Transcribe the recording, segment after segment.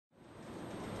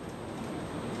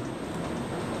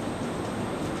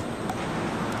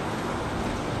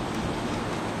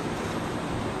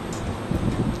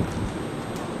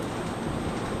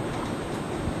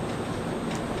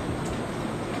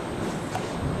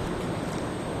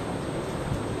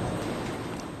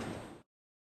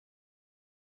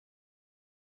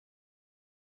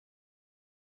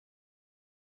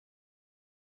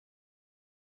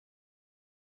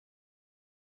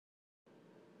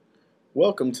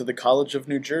Welcome to the College of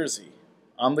New Jersey.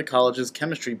 I'm the college's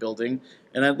chemistry building,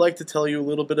 and I'd like to tell you a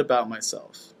little bit about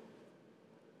myself.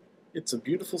 It's a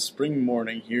beautiful spring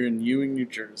morning here in Ewing, New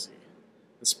Jersey.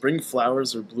 The spring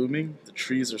flowers are blooming, the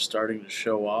trees are starting to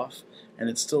show off, and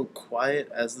it's still quiet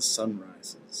as the sun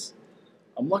rises.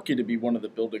 I'm lucky to be one of the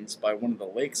buildings by one of the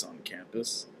lakes on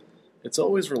campus. It's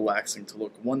always relaxing to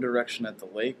look one direction at the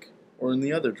lake or in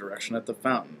the other direction at the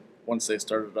fountain once they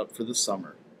started up for the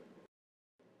summer.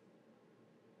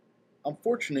 I'm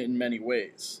fortunate in many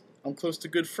ways. I'm close to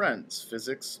good friends,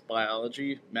 physics,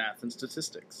 biology, math, and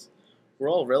statistics. We're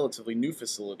all relatively new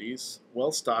facilities,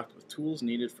 well stocked with tools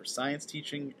needed for science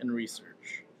teaching and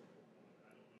research.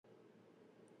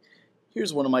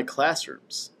 Here's one of my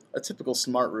classrooms, a typical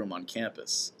smart room on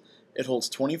campus. It holds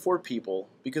 24 people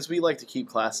because we like to keep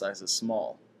class sizes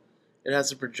small. It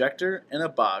has a projector and a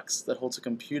box that holds a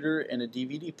computer and a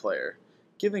DVD player,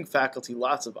 giving faculty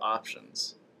lots of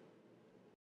options.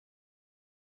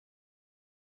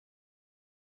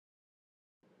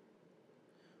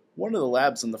 One of the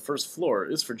labs on the first floor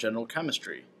is for general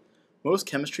chemistry. Most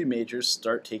chemistry majors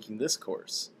start taking this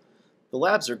course. The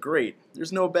labs are great,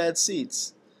 there's no bad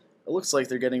seats. It looks like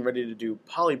they're getting ready to do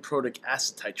polyprotic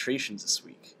acid titrations this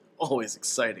week. Always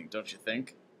exciting, don't you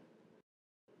think?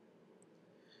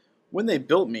 When they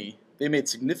built me, they made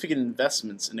significant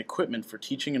investments in equipment for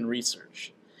teaching and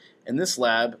research. In this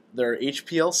lab, there are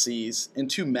HPLCs and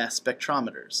two mass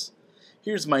spectrometers.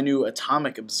 Here's my new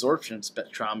atomic absorption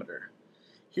spectrometer.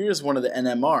 Here is one of the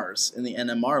NMRs in the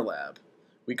NMR lab.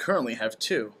 We currently have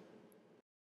two.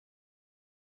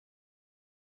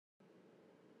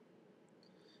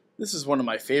 This is one of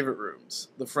my favorite rooms,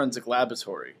 the forensic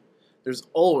laboratory. There's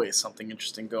always something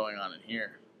interesting going on in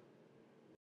here.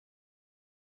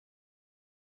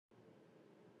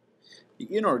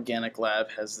 The inorganic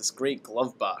lab has this great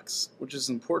glove box, which is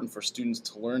important for students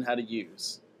to learn how to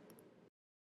use.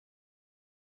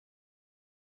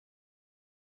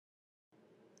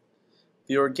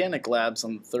 The organic labs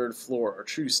on the third floor are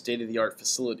true state-of-the-art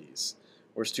facilities,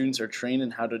 where students are trained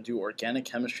in how to do organic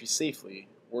chemistry safely,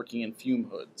 working in fume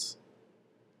hoods.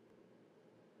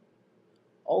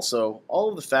 Also, all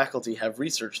of the faculty have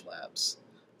research labs.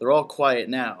 They're all quiet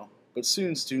now, but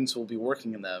soon students will be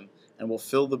working in them and will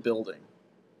fill the building.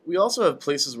 We also have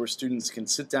places where students can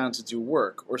sit down to do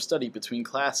work or study between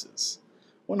classes.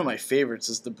 One of my favorites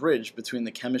is the bridge between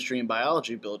the chemistry and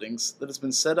biology buildings that has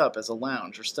been set up as a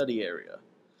lounge or study area.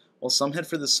 While some head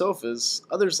for the sofas,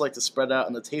 others like to spread out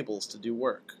on the tables to do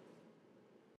work.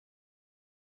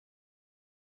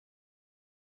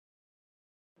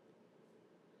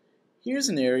 Here's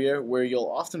an area where you'll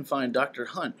often find Dr.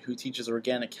 Hunt, who teaches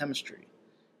organic chemistry.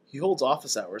 He holds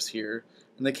office hours here,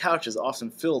 and the couch is often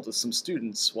filled with some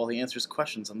students while he answers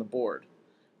questions on the board.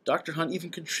 Dr. Hunt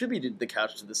even contributed the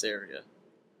couch to this area.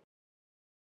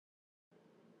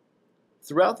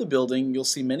 Throughout the building, you'll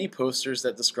see many posters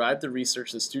that describe the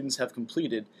research that students have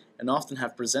completed and often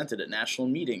have presented at national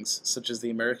meetings, such as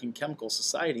the American Chemical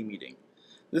Society meeting.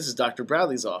 This is Dr.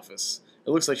 Bradley's office.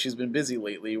 It looks like she's been busy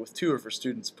lately with two of her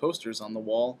students' posters on the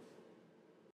wall.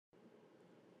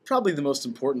 Probably the most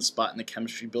important spot in the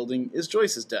chemistry building is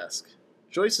Joyce's desk.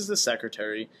 Joyce is the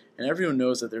secretary, and everyone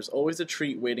knows that there's always a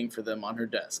treat waiting for them on her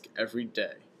desk every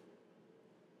day.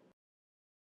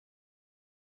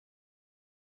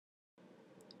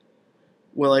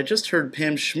 Well, I just heard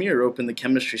Pam Schmier open the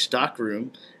chemistry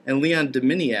stockroom, and Leon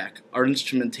Dominiak, our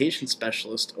instrumentation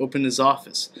specialist, opened his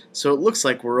office, so it looks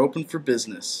like we're open for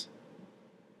business.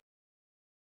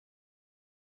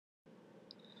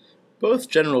 Both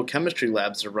general chemistry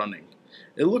labs are running.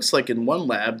 It looks like in one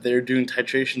lab they are doing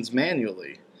titrations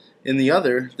manually. In the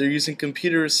other, they're using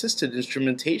computer-assisted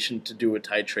instrumentation to do a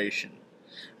titration.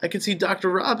 I can see Dr.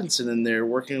 Robinson in there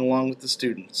working along with the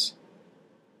students.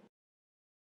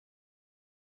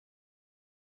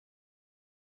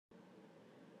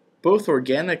 Both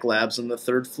organic labs on the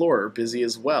third floor are busy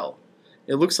as well.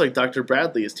 It looks like Dr.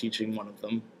 Bradley is teaching one of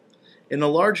them. In a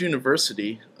large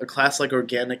university, a class like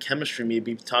organic chemistry may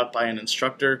be taught by an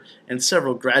instructor and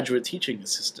several graduate teaching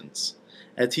assistants.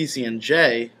 At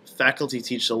TCNJ, faculty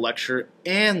teach the lecture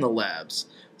and the labs,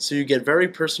 so you get very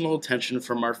personal attention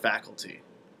from our faculty.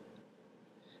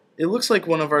 It looks like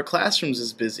one of our classrooms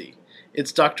is busy.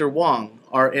 It's Dr. Wong,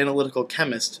 our analytical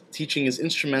chemist, teaching his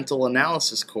instrumental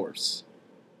analysis course.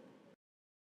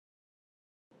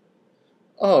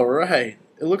 All right.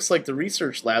 It looks like the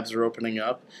research labs are opening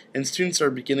up and students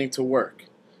are beginning to work.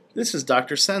 This is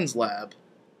Dr. Sen's lab.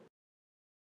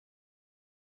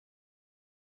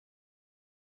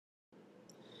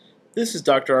 This is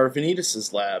Dr.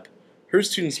 Arvanitis' lab. Her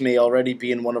students may already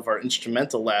be in one of our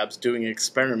instrumental labs doing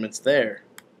experiments there.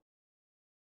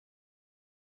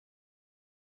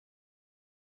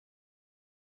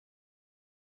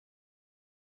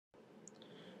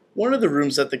 One of the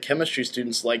rooms that the chemistry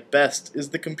students like best is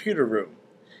the computer room.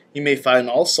 You may find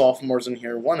all sophomores in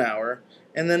here 1 hour,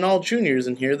 and then all juniors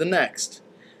in here the next.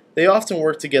 They often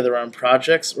work together on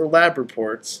projects or lab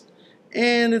reports,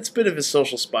 and it's a bit of a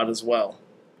social spot as well.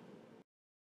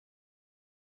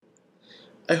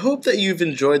 I hope that you've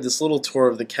enjoyed this little tour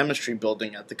of the chemistry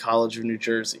building at the College of New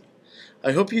Jersey.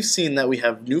 I hope you've seen that we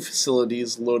have new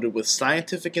facilities loaded with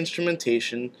scientific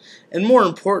instrumentation, and more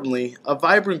importantly, a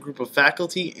vibrant group of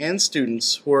faculty and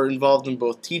students who are involved in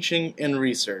both teaching and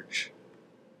research.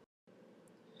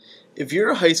 If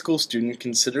you're a high school student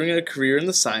considering a career in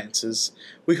the sciences,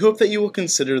 we hope that you will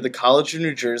consider the College of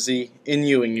New Jersey in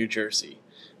Ewing, New Jersey.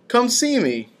 Come see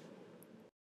me!